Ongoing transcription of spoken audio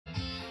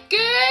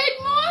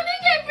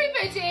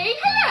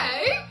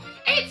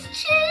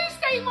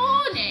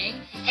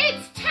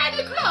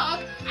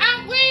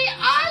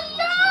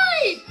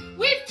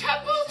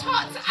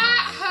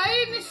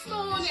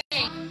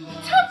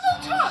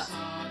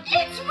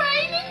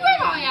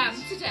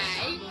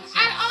today,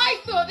 and I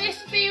thought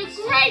this would be a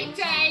great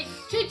day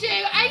to do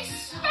a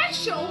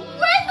special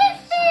weather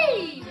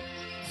theme.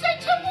 So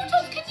Tumble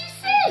Tots, can you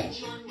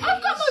see?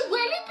 I've got my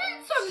welly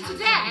boots on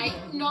today,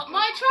 not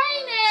my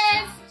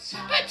trainers.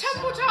 But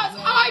Tumble Tots,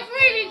 I've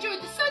really enjoyed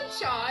the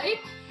sunshine,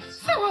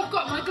 so I've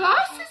got my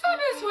glasses on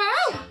as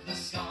well.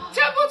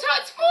 Tumble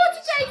Tots, for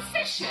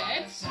today's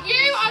session,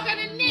 you are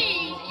going to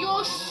need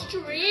your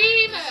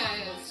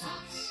streamers.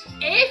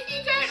 If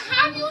you don't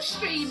have your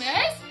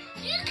streamers,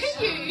 you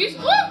can use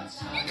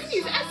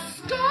a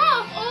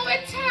scarf or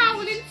a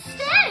towel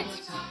instead.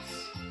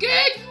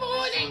 Good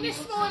morning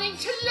this morning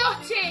to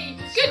Lottie.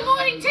 Good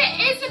morning to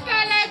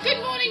Isabella. Good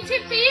morning to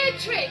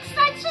Beatrix.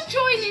 Thanks for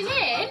joining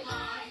in.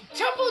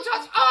 Tumble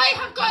Tots, I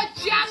have got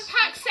a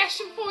jam-packed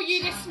session for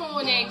you this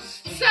morning.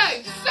 So,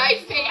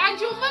 Sophie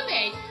and your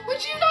mummy,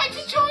 would you like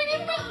to join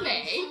in with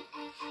me?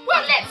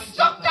 Well, let's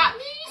stop that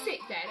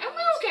music then and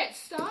we'll get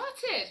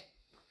started.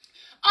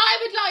 I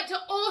would like to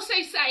also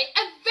say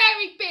a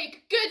very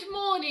big good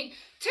morning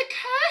to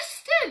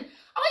Kirsten.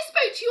 I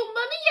spoke to your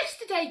mummy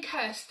yesterday,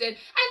 Kirsten,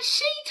 and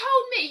she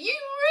told me you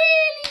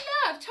really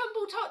love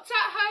Tumble Tots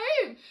at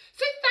home.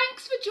 So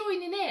thanks for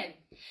joining in.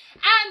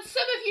 And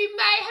some of you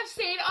may have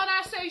seen on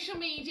our social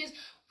medias,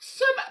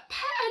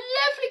 a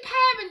lovely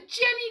parent,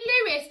 Jenny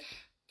Lewis,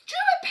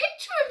 drew a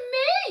picture of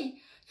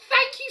me.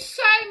 Thank you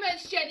so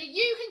much, Jenny.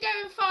 You can go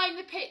and find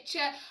the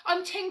picture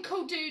on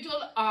Tinkle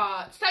Doodle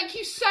Arts. Thank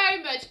you so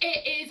much.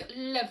 It is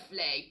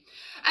lovely.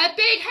 A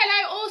big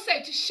hello also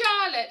to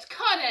Charlotte,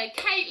 Connor,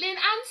 Caitlin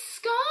and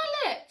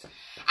Scarlett.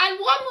 And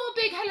one more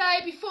big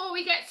hello before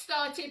we get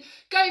started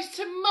goes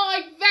to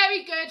my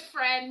very good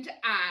friend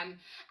Anne.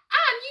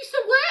 Anne used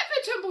to work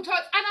for Tumble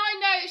Tots, and I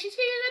know that she's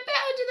feeling a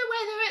bit under the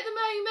weather at the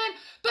moment,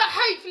 but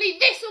hopefully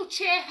this will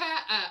cheer her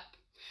up.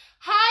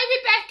 Hi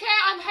Rebecca,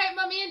 I hope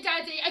Mummy and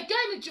Daddy are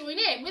going to join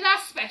in with our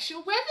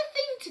special weather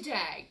theme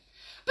today.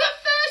 But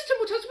first,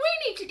 Tumble Tots, we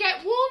need to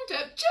get warmed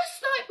up just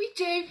like we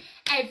do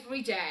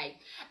every day.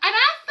 And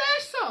our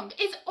first song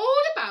is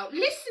all about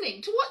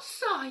listening to what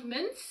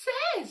Simon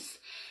says.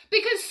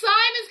 Because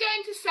Simon's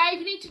going to say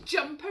we need to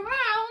jump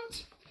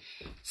around.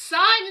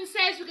 Simon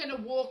says we're going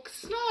to walk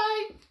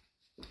slow.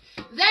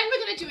 Then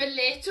we're going to do a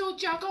little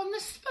jog on the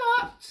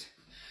spot.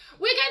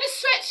 We're going to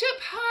stretch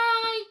up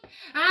high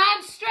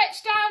and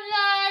stretch down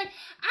low.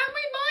 And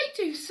we might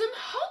do some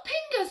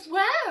hopping as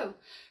well.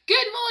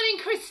 Good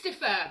morning,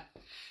 Christopher.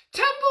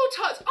 Tumble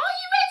Tots, are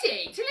you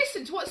ready to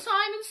listen to what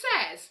Simon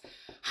says?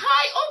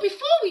 Hi,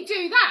 before we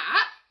do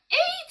that,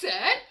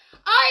 Eden,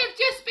 I have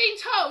just been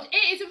told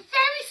it is a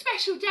very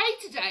special day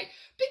today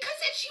because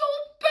it's your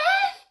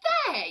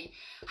birthday.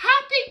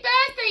 Happy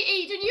birthday,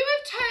 Eden. You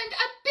have turned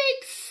a big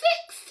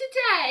 6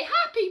 today.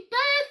 Happy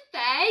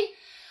birthday.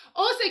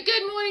 Also,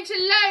 good morning to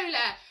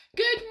Lola.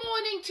 Good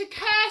morning to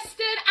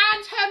Kirsten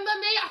and her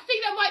mummy. I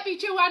think that might be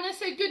Joanna,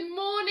 so good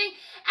morning.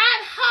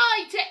 And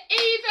hi to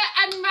Eva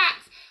and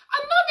Max.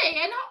 And Mummy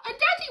and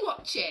Daddy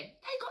watching.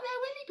 They got their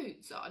willy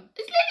boots on.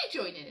 Is Lily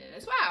joining in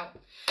as well?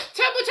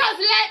 Tumble Tots,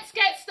 let's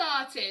get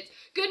started.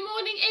 Good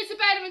morning,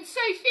 Isabella and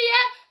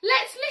Sophia.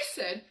 Let's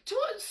listen to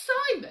what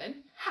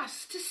Simon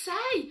has to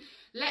say.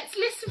 Let's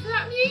listen for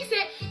that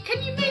music.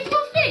 Can you move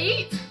your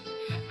feet?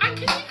 And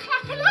can you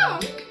clap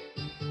along?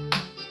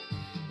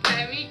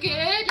 Very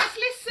good. Let's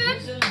listen.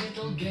 It's a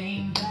little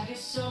game that is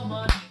so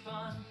much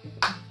fun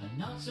and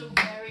not so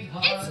very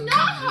hard. It's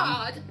not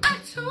hard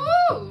at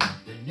all.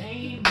 The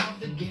name of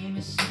the game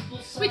is simple.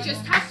 We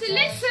just have to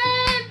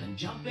listen. And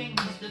jumping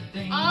is the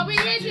thing. Are we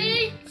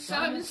ready?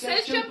 Simon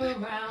says jump.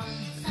 around.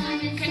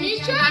 Can you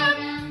jump?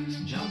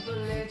 Jump a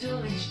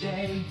little each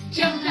day.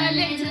 Jump a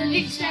little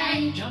each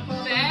day. Jump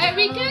up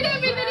Very and good,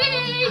 down,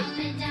 everybody.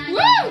 Woo!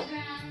 Woo!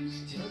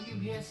 Till you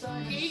hear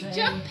Simon Keep say,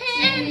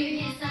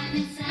 jumping.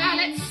 Now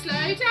let's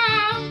slow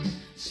down.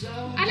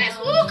 slow And let's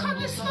down, walk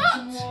on the Tumble Tots spot.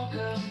 and walk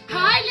up.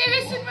 Hi,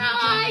 Lewis and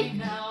Rye.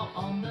 Now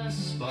on the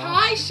spot.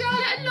 Hi,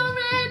 Charlotte and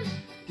Lauren.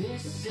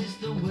 This is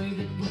the way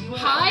that we were.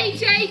 Hi,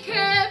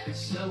 Jacob.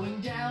 Slowing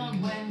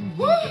down when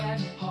we Woo.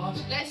 get hot.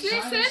 Let's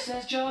Simon listen.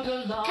 says jog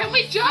along. Can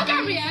we jog,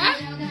 Aria?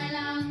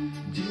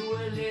 Do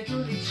a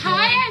little each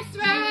Hi, day.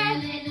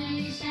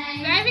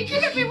 Ezra. Very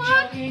good, Keep everyone.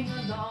 jogging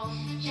along.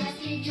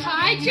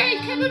 Hi,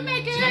 Jacob and Till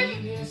Megan. you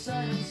hear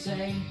Simon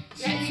say,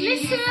 Let's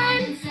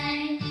listen.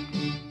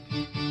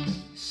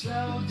 slow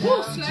down,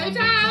 Whoa, slow Tumble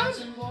down. Tots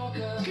and walk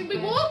a Can we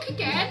bit. walk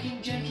again?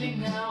 Walking gently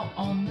now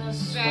on the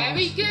spot.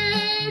 Very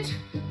good.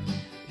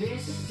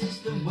 This is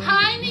the way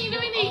Hi, that we Nina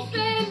and will all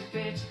Ethan. keep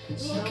fit.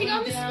 Walking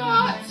on the Slowing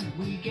down spot.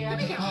 when we get Let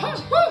me go. hot.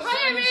 Woo,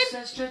 hi, Simon Erin.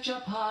 says stretch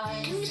up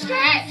high. Can you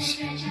stretch?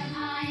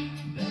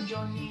 Bend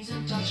your knees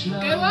and touch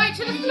low. Go right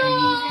to the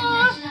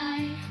floor.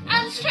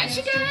 And stretch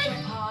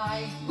again.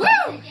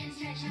 Woo!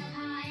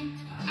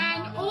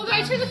 And all the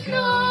way to the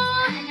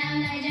floor.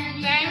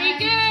 Very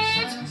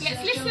good.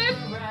 Let's listen.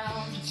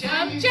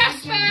 Jump,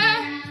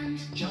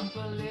 Jasper. Jump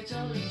a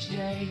little each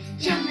day.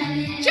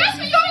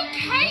 Jasper, you're in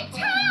Cape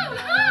Town.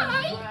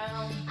 Hi.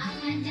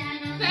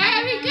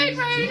 Very good,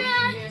 Rhoda.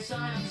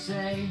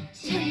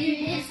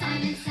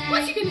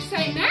 What's he going to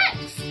say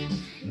next?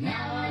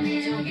 Now I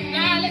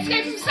Now let's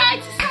go from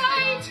side to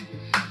side.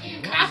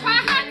 Clap our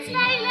hands,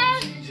 Layla.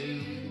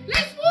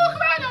 Let's walk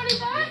around,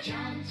 Oliver.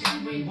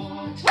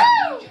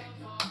 Woo!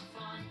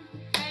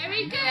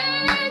 Very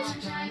good.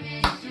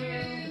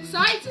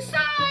 Side to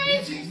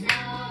side.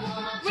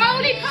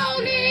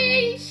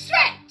 Roly-poly.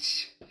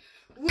 Stretch.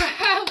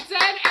 Well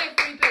done,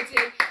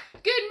 everybody.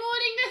 Good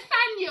morning,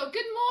 Nathaniel.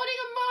 Good morning,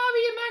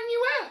 Amari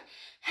Emmanuel.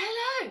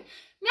 Hello.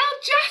 Now,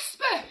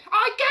 Jasper,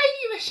 I gave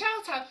you a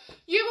shout out.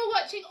 You were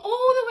watching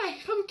all the way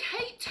from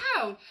Cape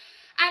Town.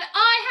 And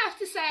I have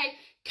to say,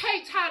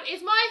 Cape Town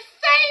is my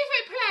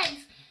favourite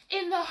place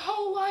in the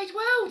whole wide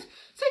world.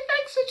 So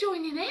thanks for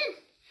joining in.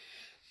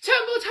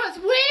 Tumble Tots,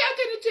 we are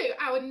going to do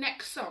our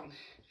next song.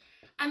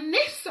 And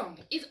this song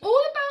is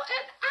all about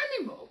an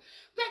animal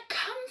that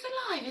comes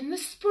alive in the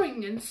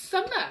spring and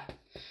summer.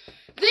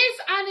 This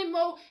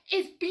animal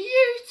is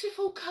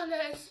beautiful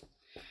colours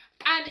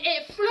and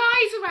it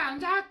flies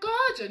around our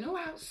garden or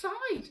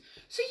outside.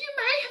 So you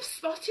may have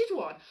spotted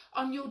one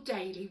on your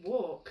daily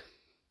walk.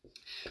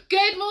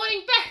 Good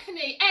morning,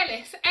 Bethany,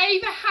 Ellis,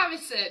 Ava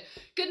Harrison.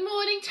 Good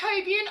morning,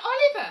 Toby and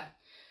Oliver.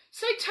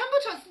 So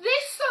Tumble Tots,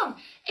 this song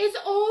is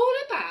all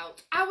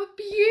about our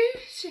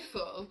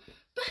beautiful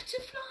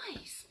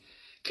butterflies.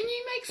 Can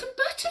you make some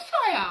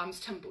butterfly arms,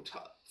 Tumble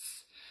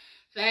Tots?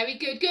 Very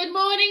good. Good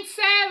morning,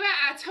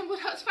 Sarah, our Tumble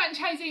Tots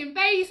franchisee in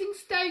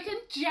Basingstoke,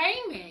 and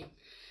Jamie.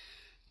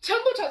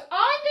 Tumble Tots,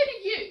 I'm going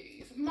to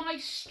use my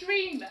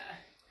streamer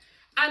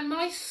and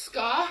my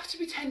scarf to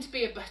pretend to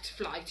be a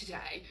butterfly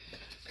today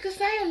because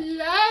they are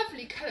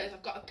lovely colours.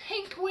 I've got a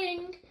pink wing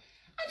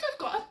and I've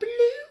got a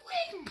blue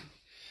wing.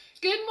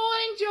 Good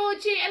morning,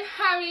 Georgie and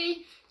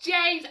Harry,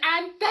 James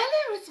and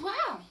Bella as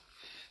well.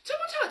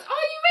 Tumble Tots,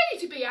 are you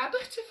ready to be our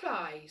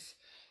butterflies?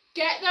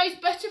 Get those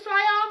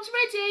butterfly arms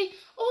ready,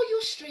 or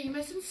your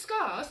streamers and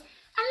scarves,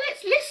 and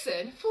let's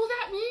listen for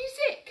that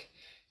music.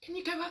 Can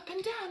you go up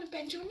and down and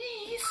bend your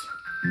knees?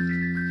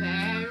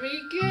 Very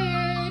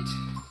good.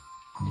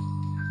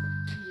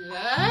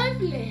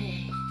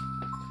 Lovely.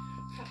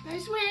 Flap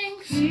those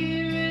wings.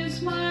 Here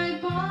is my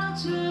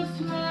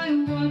butterfly,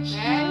 watch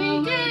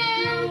Very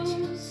good.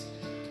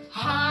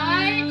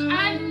 High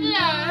and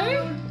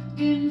low.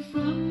 In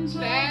front of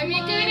Very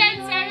good,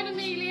 and Sarah and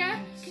Amelia.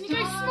 Can you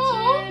go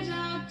small?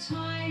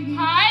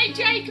 Hi,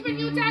 Jacob and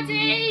your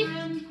daddy.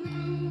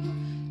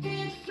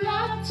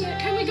 Flutter.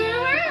 Can we go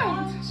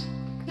around?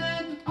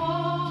 Then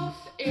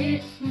off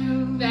It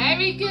flew.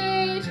 Very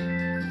good.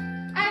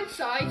 And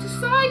side to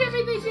side,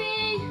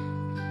 everybody.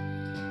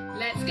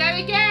 Let's go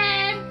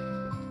again.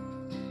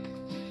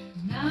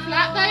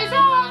 Flap those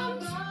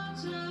arms.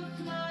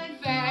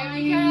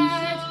 Very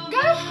good.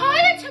 Go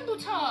higher, Tumble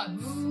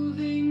Tots.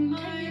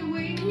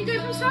 Can you go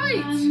from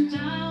sides?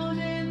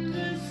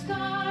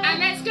 And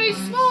let's go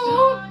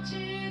small.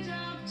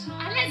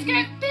 And let's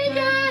go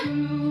bigger.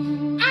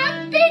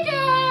 And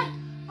bigger.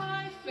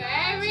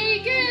 Very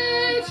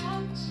good.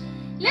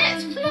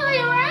 Let's fly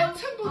around,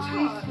 Tumble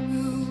Tots.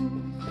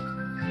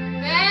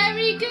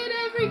 Very good,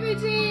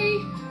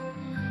 everybody.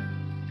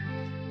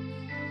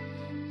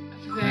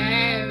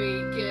 Very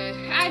good.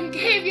 And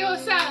give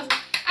yourselves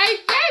a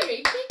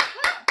very big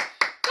clap.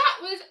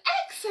 That was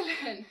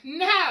excellent.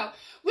 Now,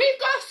 we've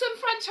got some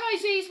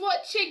franchisees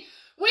watching.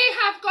 We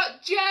have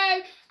got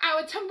Joe,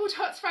 our Tumble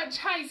Tots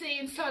franchisee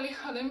in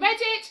Solihull and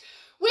Reddit.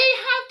 We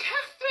have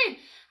Catherine,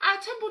 our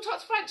Tumble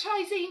Tots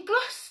franchisee in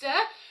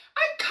Gloucester.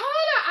 And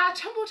Carla, our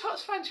Tumble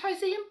Tots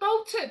franchisee in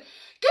Bolton.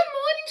 Good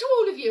morning to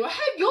all of you. I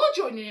hope you're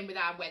joining in with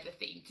our weather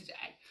theme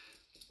today.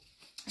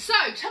 So,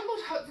 Tumble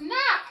Tots,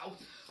 now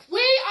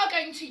we are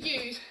going to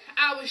use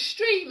our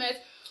streamers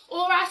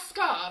or our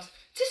scarves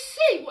to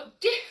see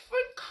what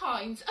different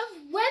kinds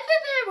of weather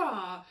there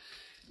are.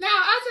 Now,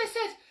 as I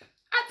said,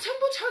 at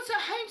Tumble Tots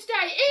at home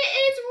today, it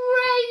is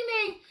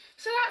raining.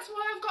 So that's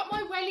why I've got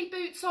my welly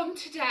boots on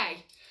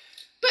today.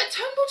 But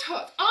Tumble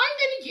Tots, I'm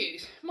going to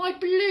use my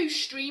blue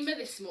streamer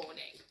this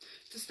morning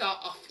to start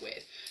off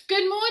with.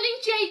 Good morning,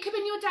 Jacob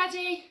and your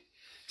daddy.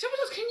 Tumble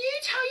Tots, can you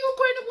tell your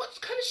grown-up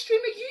what kind of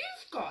streamer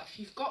you've got, if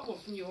you've got one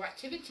from your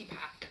activity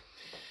pack?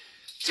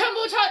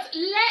 Tumble Tots,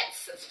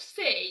 let's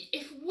see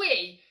if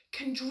we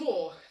can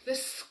draw the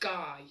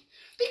sky.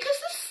 Because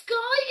the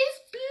sky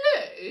is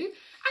blue,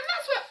 and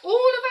that's where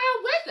all of our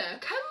weather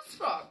comes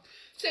from.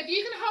 So if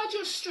you can hold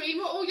your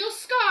streamer or your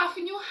scarf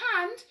in your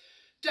hand,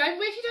 don't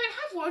worry if you don't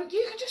have one,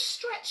 you can just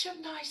stretch up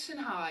nice and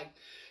high.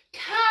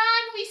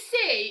 Can we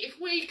see if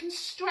we can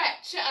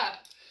stretch it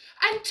up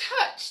and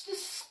touch the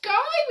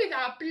sky with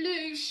our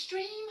blue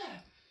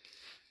streamer?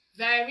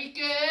 Very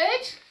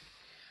good.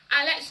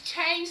 And let's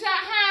change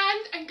that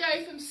hand and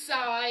go from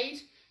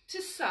side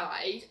to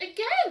side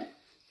again.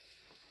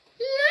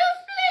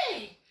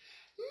 Lovely.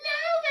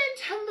 Now then,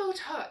 Tumble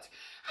Tots,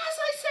 as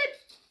I said,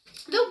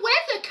 the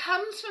weather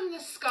comes from the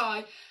sky,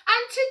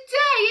 and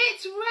today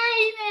it's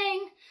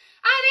raining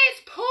and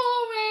it's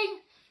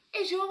pouring.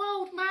 Is your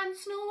old man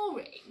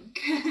snoring?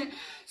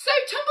 So,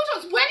 Tumble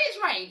Tots, when it's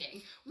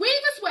raining, we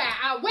must wear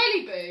our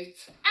welly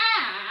boots,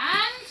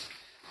 and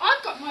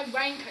I've got my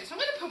raincoat, so I'm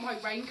going to put my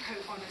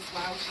raincoat on as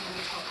well,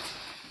 Tumble Tots.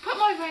 Put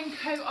my my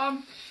raincoat on.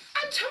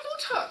 And Tumble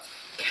Tots,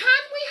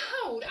 can we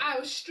hold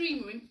our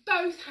streamer in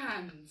both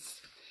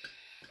hands?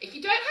 If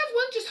you don't have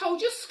one, just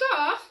hold your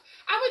scarf,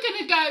 and we're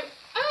going to go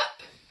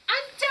up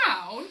and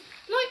down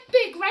like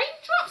big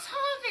raindrops,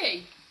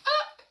 Harvey.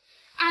 Up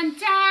and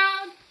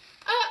down,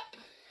 up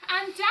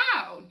and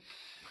down.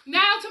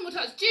 Now, Tumble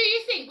Tots, do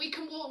you think we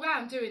can walk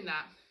around doing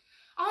that?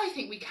 I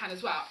think we can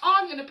as well.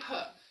 I'm going to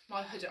put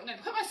my hood on. I'm going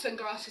to put my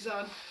sunglasses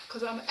on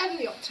because I'm ever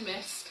the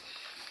optimist.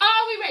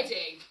 Are we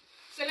ready?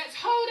 So let's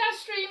hold our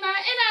streamer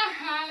in our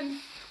hand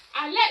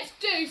and let's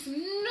do some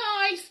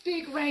nice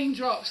big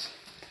raindrops.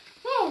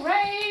 Oh,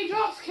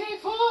 raindrops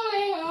keep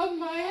falling on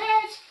my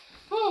head.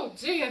 Oh,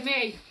 dear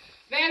me.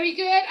 Very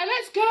good. And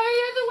let's go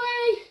the other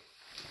way.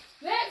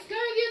 Let's go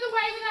the other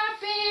way with our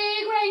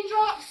big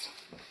raindrops.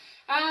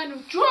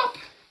 And drop,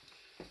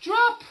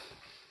 drop,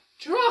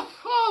 drop.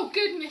 Oh,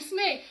 goodness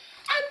me.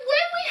 And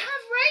when we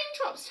have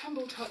raindrops,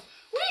 Tumble Tots,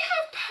 we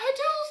have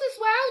puddles as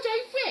well,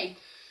 don't we?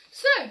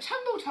 So,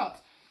 Tumble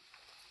Tots,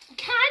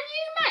 can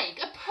you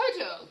make a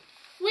puddle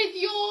with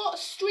your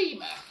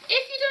streamer?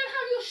 If you don't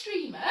have your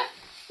streamer,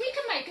 we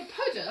can make a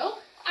puddle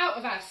out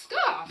of our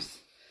scarves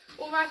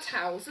or our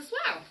towels as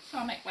well. So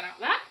I'll make one out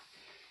of that.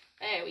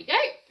 There we go.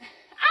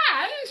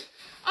 And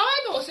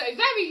I'm also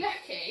very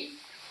lucky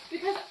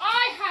because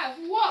I have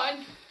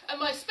one of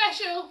my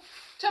special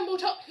Tumble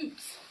Tot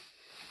hoops.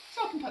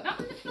 So I can put that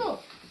on the floor.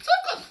 So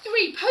I've got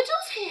 3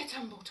 puddles here,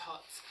 Tumble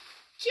Tots.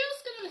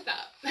 Just going to lift that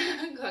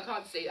up because I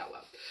can't see that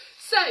well.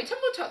 So,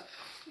 Tumble Tots,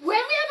 when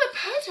we have a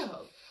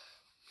puddle,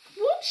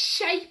 what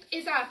shape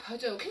is our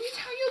puddle? Can you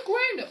tell your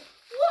grown-up,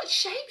 what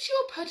shape's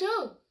your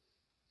puddle?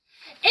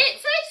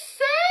 It's a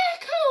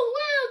circle.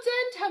 Well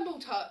done, Tumble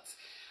Tots.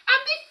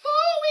 And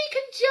before we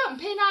can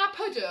jump in our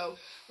puddle,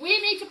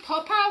 we need to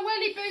pop our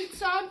welly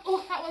boots on.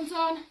 Oh, that one's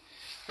on.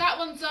 That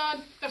one's on.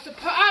 We have to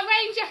put our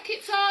rain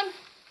jackets on.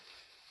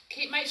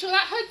 Make sure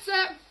that hood's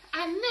up.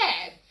 And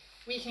then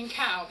we can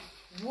count.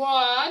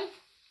 1,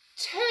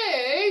 2,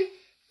 3.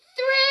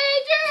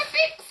 Do a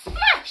big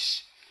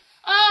splash.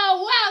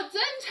 Oh, well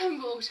done,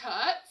 Tumble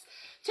Tots.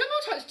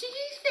 Tumble Tots, do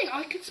you think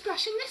I could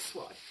splash in this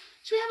one?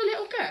 Should we have a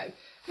little go?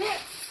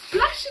 Let's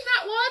splash in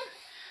that one.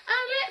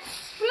 And let's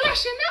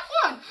splash in that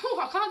one. Oh,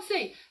 I can't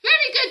see.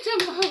 Very good,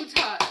 Tumble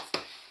Tots.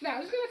 Now,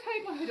 I'm just going to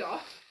take my hood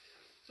off.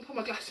 I'll put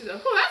my glasses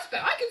on. Oh, that's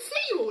better. I can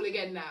see you all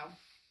again now.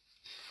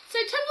 So,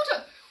 Tumble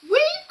Tots,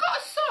 we've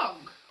got a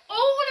song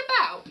all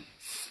about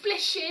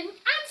splishing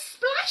and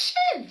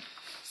splashing.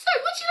 So,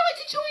 would you like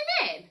to join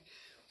in?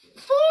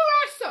 For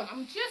our song,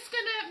 I'm just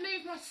going to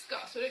move my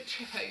scarf so I don't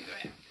trip over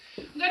it.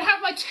 I'm going to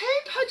have my 2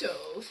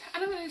 puddles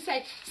and I'm going to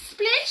say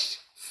splish,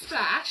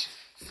 splash,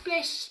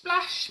 splish,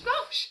 splash,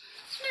 splosh.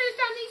 I'm going to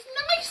stand these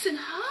nice and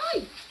high.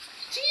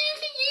 Do you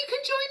think you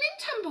can join in,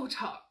 Tumble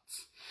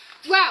Tots?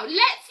 Well,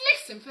 let's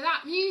listen for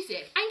that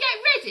music and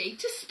get ready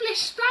to splish,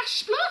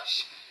 splash,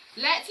 splosh.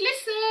 Let's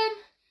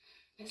listen.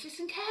 Let's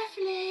listen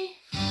carefully.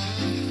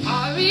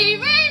 Are we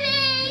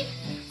ready?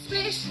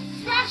 Splish,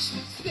 splash,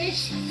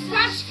 splish,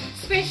 splash,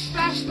 splish,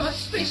 splash, splosh,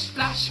 splish,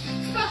 splash,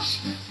 splosh.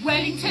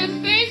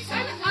 Wellington boots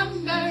and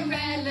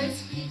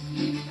umbrellas.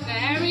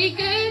 Very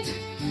good.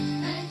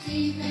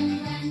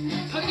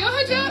 Put your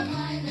hood up.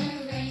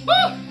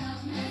 Woo!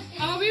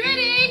 Are we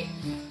ready?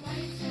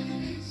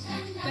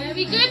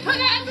 Very good. Put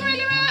that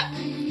umbrella up.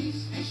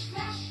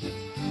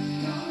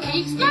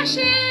 Keep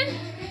splashing.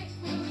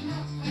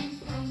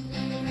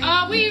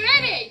 Are we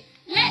ready?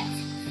 Let's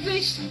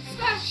splish,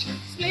 splash,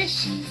 splish,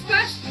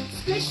 splash,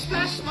 splish,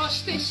 splash, splash,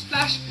 splish,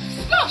 splash,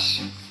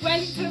 splosh.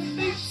 Wellington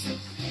boots.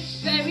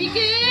 Very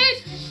good.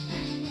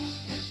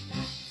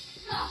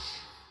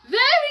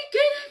 Very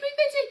good,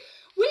 everybody.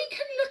 We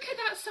can look at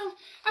that song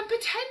and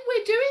pretend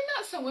we're doing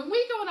that song when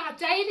we go on our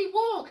daily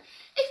walk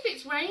if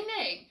it's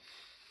raining.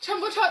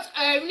 Tumble Tots,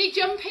 only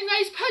jump in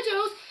those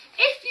puddles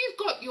if you've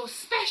got your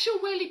special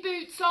welly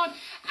boots on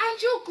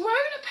and your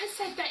grown-up has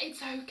said that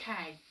it's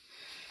okay.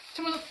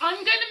 Tumble Tots,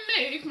 I'm going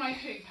to move my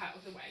hoop out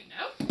of the way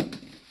now. And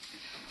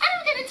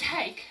I'm going to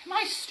take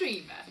my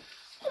streamer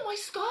or my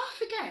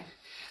scarf again.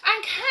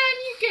 And can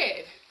you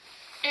give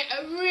it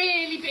a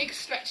really big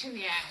stretch in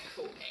the air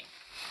for me?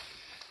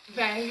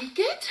 Very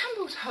good,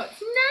 Tumble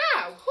Tots.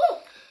 Now,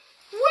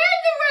 when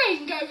the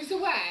rain goes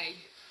away,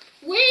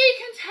 we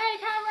can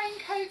take our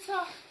raincoats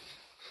off.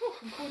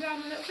 And cool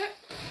down a little bit.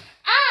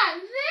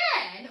 And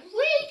then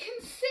we can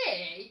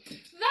see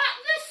that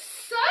the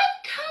sun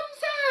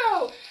comes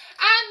out.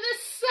 And the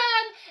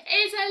sun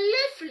is a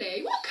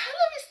lovely... What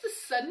colour is the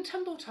sun,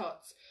 Tumble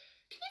Tots?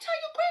 Can you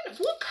tell your grown-ups,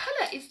 what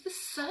colour is the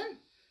sun?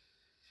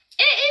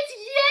 It is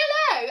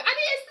yellow, and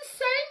it is the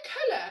same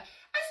colour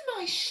as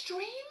my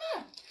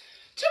streamer.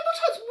 Tumble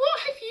Tots, what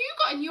have you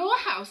got in your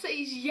house that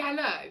is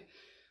yellow?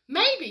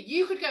 Maybe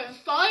you could go and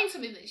find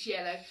something that's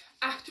yellow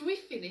after we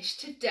finish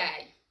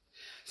today.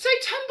 So,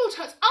 Tumble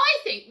Tots, I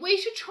think we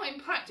should try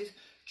and practice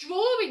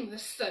drawing the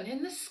sun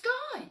in the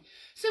sky.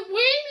 So we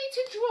need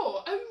to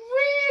draw a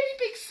really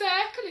big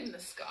circle in the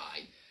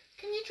sky.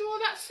 Can you draw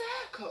that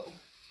circle?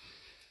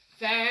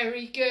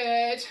 Very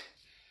good.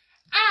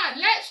 And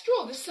let's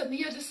draw the sun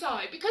the other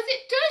side because it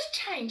it does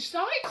change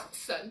sides, the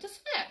sun,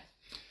 doesn't it?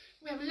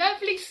 We have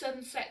lovely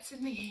sunsets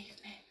in the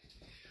evening.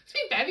 It's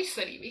been very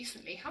sunny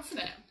recently,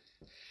 hasn't it?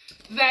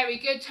 Very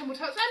good, Tumble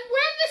Tots. And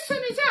when the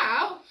sun is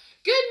out,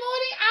 good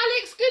morning,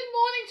 Alex. Good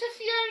morning to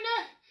Fiona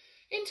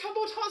in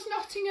Tumble Tots,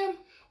 Nottingham.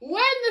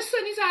 When the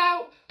sun is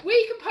out,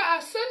 we can put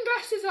our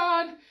sunglasses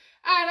on,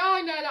 and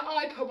I know that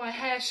I put my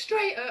hair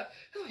straight up.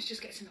 Otherwise, it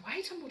just gets in the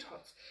way, Tumble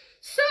Tots.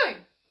 So,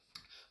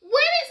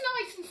 when it's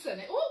nice and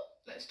sunny, oh,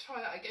 let's try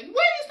that again.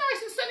 When it's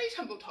nice and sunny,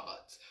 Tumble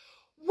Tots,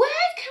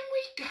 where can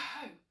we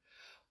go?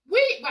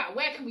 Well,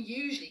 where can we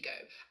usually go?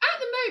 At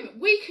the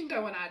moment, we can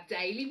go on our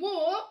daily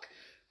walk.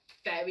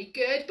 Very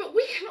good. But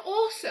we can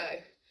also,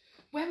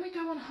 when we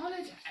go on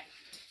holiday,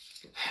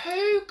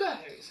 who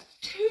goes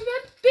to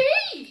the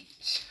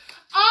beach?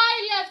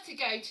 I love to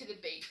go to the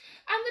beach.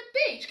 And the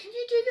beach, can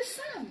you do the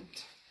sand?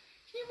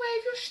 Can you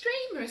wave your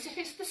streamer as if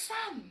it's the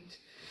sand?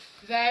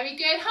 Very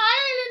good. Hi,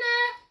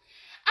 Eleanor.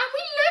 And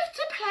we love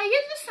to play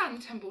in the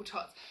sand, Tumble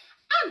Tots.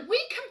 And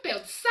we can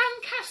build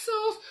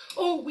sandcastles,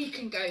 or we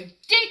can go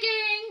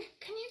digging.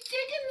 Can you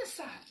dig in the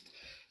sand?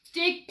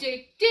 Dig,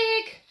 dig,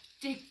 dig,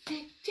 dig,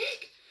 dig,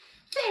 dig.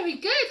 Very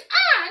good.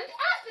 And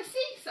at the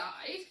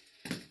seaside,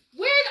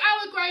 with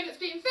our grown-ups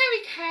being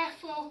very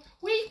careful,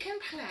 we can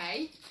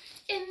play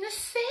in the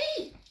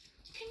sea.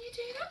 Can you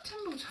do that,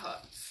 Tumble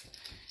Tots?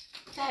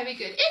 Very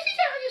good. If you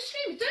don't have your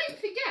streamer, don't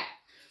forget,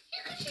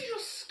 you could use your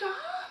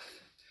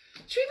scarf.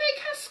 Should we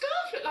make our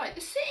scarf look like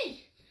the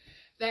sea?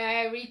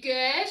 Very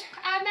good.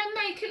 And then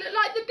make it look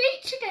like the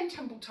beach again,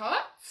 Tumble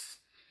Tots.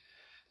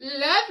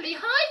 Lovely.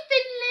 Hi,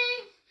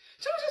 Finley.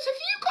 Tumble Tots, have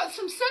you got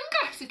some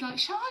sunglasses like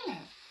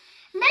Charlotte?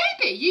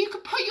 Maybe you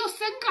could put your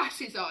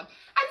sunglasses on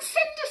and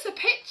send us a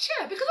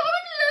picture, because I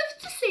would love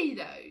to see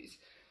those.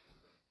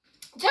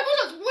 Tumble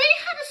Tots, we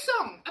have a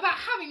song about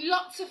having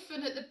lots of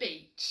fun at the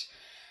beach.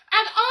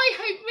 And I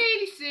hope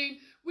really soon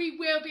we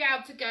will be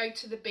able to go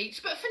to the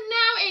beach. But for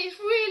now, it is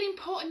really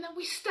important that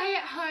we stay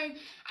at home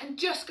and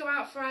just go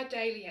out for our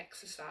daily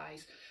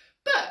exercise.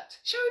 But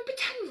shall we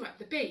pretend we're at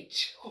the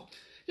beach? Oh,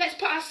 let's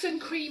put our sun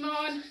cream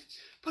on,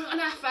 put it on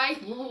our face,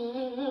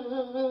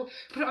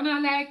 put it on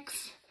our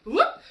legs,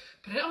 whoop,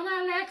 put it on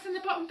our legs and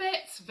the bottom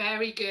bits.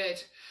 Very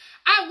good.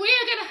 And we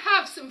are going to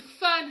have some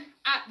fun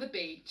at the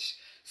beach.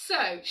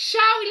 So,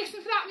 shall we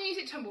listen for that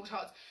music, Tumble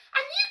Tots?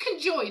 And you can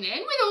join in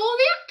with all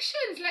the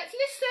actions. Let's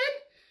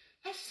listen.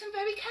 Let's listen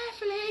very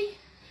carefully.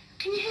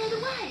 Can you hear the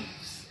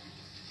waves?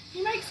 Can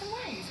you make some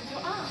waves with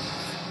your arms?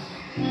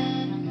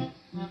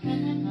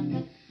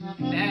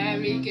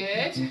 Very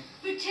good.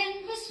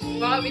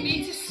 Right, we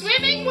need to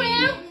swimming,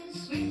 Will.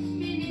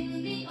 Swimming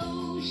in the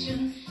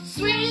ocean.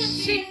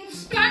 Swishing,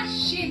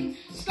 splashing,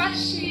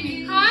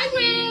 splashing. Hi,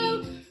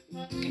 Will.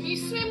 Can you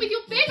swim with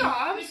your big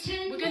arms?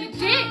 We're going to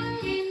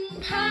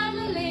dip,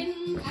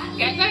 paddling.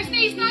 Get those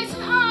knees nice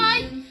and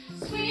high.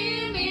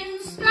 Swimming,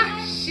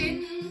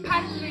 splashing,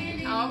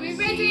 paddling. Are we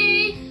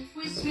ready?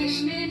 We're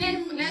swimming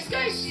in. Let's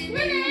go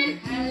swimming.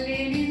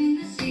 Paddling in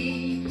the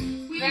sea.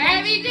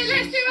 Very good.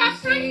 Let's do our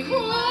front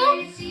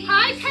crawl.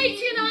 Hi,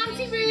 Katie and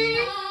Auntie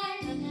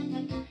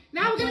Ruth.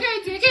 Now we're going to go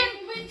digging.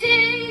 We're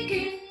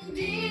digging,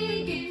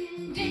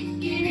 digging,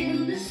 digging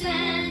in the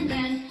sand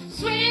and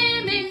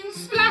Swimming,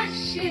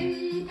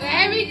 splashing.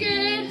 Very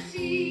good.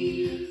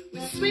 sea.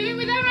 We're swimming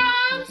with our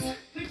arms.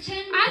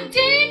 Pretend And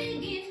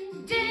dig.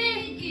 digging,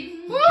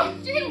 digging. Woo,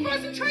 do you think we've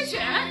got some treasure?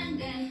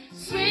 Sand and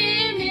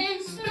Swimming,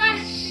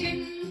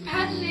 splashing,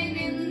 paddling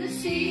in the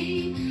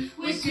sea.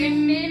 we're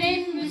swimming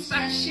in, we're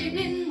splashing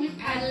in, we're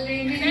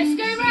paddling in. Let's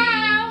go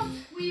round.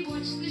 We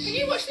watch the ships. Can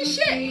you watch the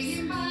ships?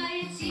 sailing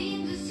by. It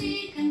seems the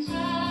sea can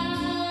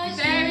touch.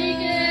 Very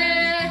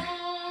good.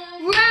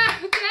 Well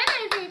done,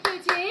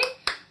 everybody.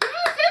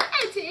 Well done,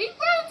 Eddie.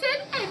 Well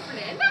done,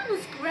 Evelyn. That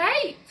was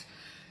great.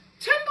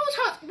 Tumble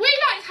Tots, we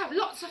like to have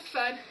lots of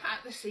fun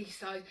at the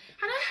seaside,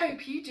 and I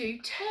hope you do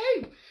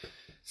too.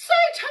 So,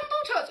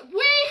 Tumble Tots,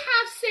 we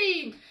have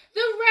seen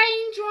the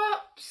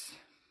raindrops.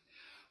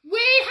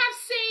 We have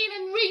seen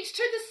and reached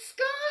to the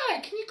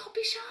sky. Can you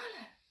copy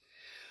Charlotte?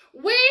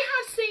 We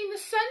have seen the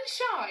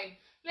sunshine.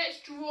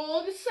 Let's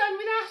draw the sun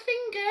with our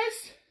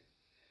fingers.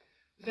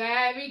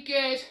 Very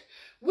good.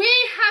 We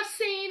have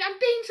seen and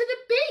been to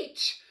the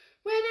beach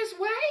where there's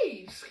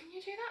waves. Can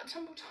you do that,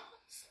 Tumble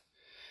Tots?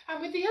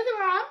 And with the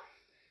other arm.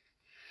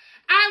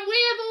 And we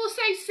have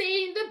also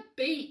seen the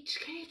beach.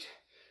 Can you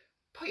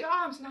put your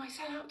arms nice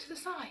and out to the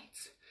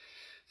sides?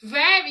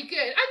 Very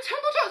good. And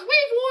Tumble Tots,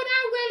 we've worn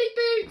our welly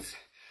boots.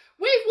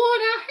 We've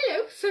worn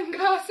our,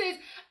 sunglasses.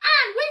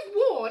 And we've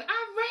worn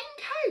our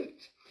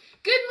raincoat.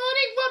 Good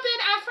morning, Robin,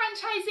 our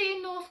franchisee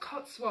in North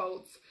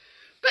Cotswolds.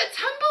 But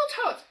Tumble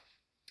Tots,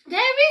 there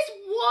is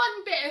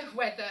one bit of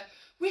weather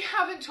we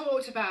haven't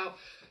talked about.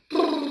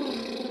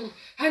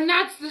 And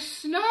that's the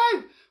snow.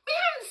 We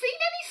haven't seen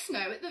any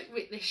snow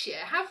this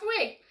year, have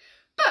we?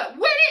 But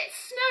when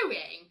it's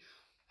snowing,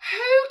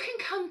 who can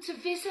come to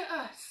visit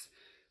us?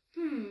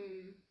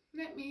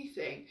 Let me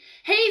think.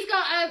 He's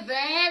got a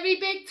very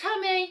big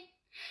tummy.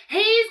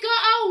 He's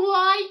got a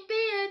white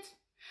beard.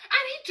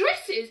 And he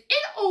dresses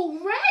in all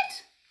red.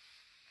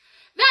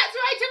 That's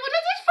right, Tumble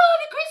Tots, it's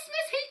Father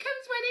Christmas. He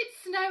comes when it's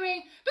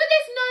snowing, but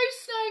there's no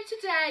snow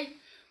today.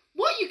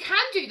 What you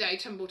can do though,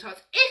 Tumble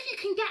Tots, if you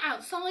can get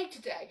outside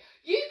today,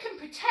 you can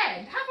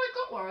pretend, have I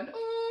got one?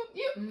 Oh,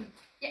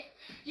 yeah.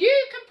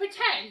 You can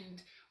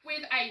pretend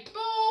with a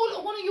ball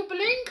or one of your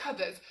balloon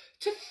covers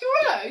to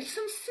throw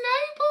some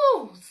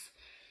snowballs.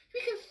 We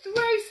can throw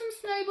some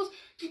snowballs.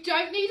 You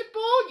don't need a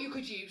ball. You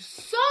could use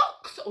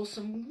socks or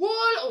some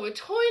wool or a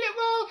toilet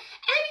roll.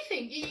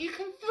 Anything you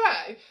can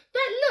throw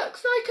that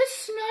looks like a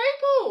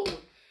snowball.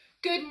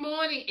 Good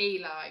morning,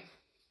 Eli.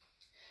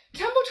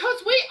 Tumble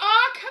Tots, we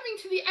are coming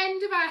to the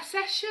end of our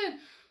session.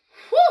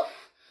 Whew!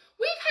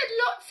 We've had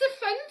lots of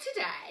fun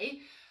today.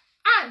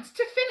 And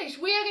to finish,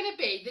 we are going to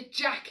be the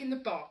Jack in the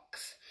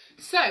Box.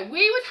 So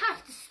we would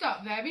have to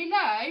start very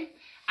low.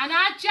 And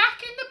our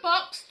Jack in the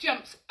Box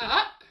jumps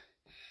up.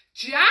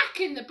 Jack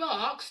in the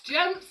Box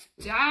jumps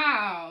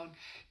down.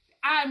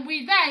 And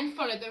we then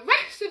follow the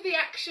rest of the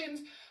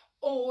actions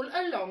all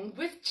along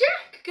with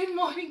Jack. Good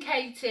morning,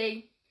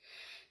 Katie.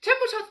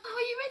 Tumble Tots, are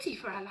you ready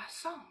for our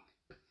last song?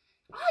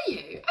 Are you?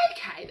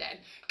 Okay then.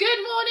 Good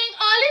morning,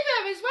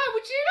 Oliver, as well.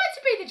 Would you like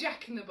to be the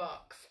Jack in the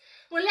Box?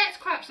 Well, let's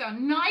crouch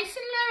down nice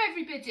and low,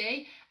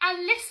 everybody,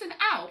 and listen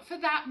out for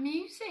that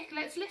music.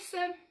 Let's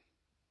listen.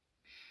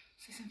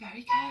 Listen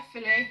very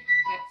carefully.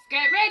 Let's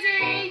get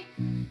ready.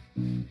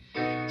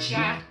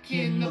 Jack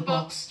in the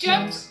Box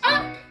jumps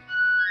up.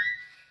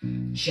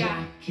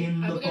 Jack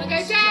in the We're going to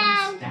Box go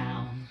down. jumps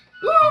down.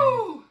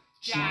 Woo!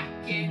 Jack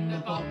in the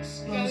Box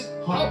goes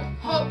hop,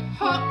 hop,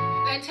 hop,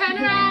 hop. Then turn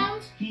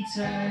around. He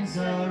turns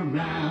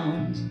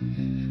around.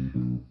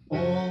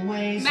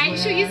 Always Make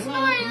sure you wear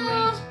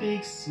smile. a great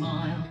big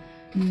smile.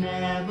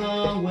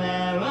 Never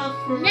wear a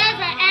frown.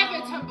 Never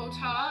ever, Tumble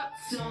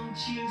Tots. Don't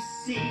you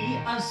see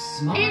a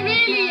smile? It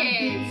really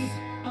can is.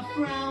 be a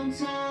frown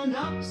turned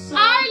upside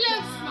I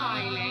love down.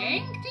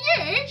 smiling.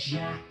 Do you?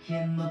 Jack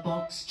in the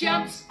Box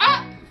Jumps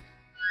up.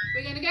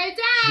 We're going to go down.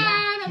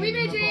 Jack Are we in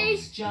the ready?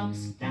 Box jumps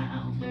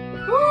down.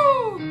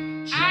 Woo!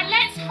 And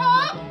let's In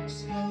hop. the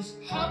Box goes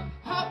Hop,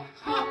 hop,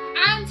 hop.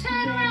 And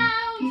turn around.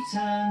 He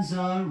turns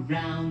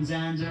around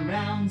and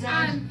around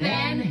And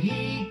then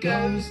he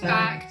goes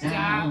back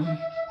down.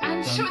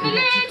 And Don't shut the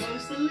forget to lid.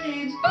 close the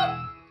lid.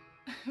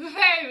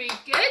 Very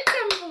good,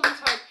 Tumble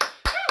Tots.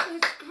 That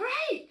was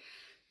great.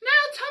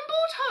 Now,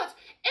 Tumble Tots,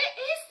 it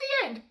is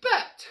the end,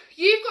 but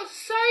you've got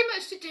so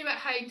much to do at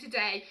home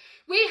today.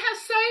 We have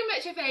so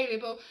much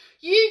available.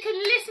 You can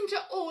listen to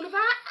all of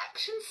our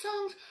action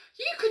songs.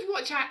 You could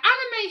watch our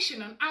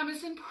animation on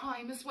Amazon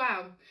Prime as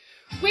well.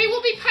 We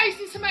will be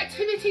posting some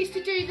activities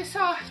to do this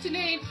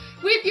afternoon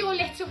with your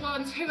little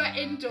ones who are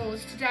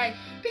indoors today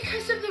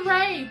because of the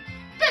rain.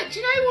 But do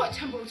you know what,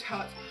 Tumble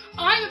Tots?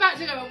 I'm about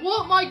to go and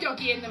walk my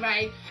doggy in the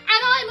rain, and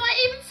I might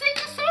even sing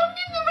a song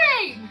in the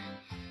rain.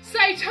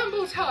 So,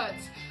 Tumble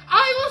Tots,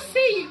 I will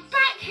see you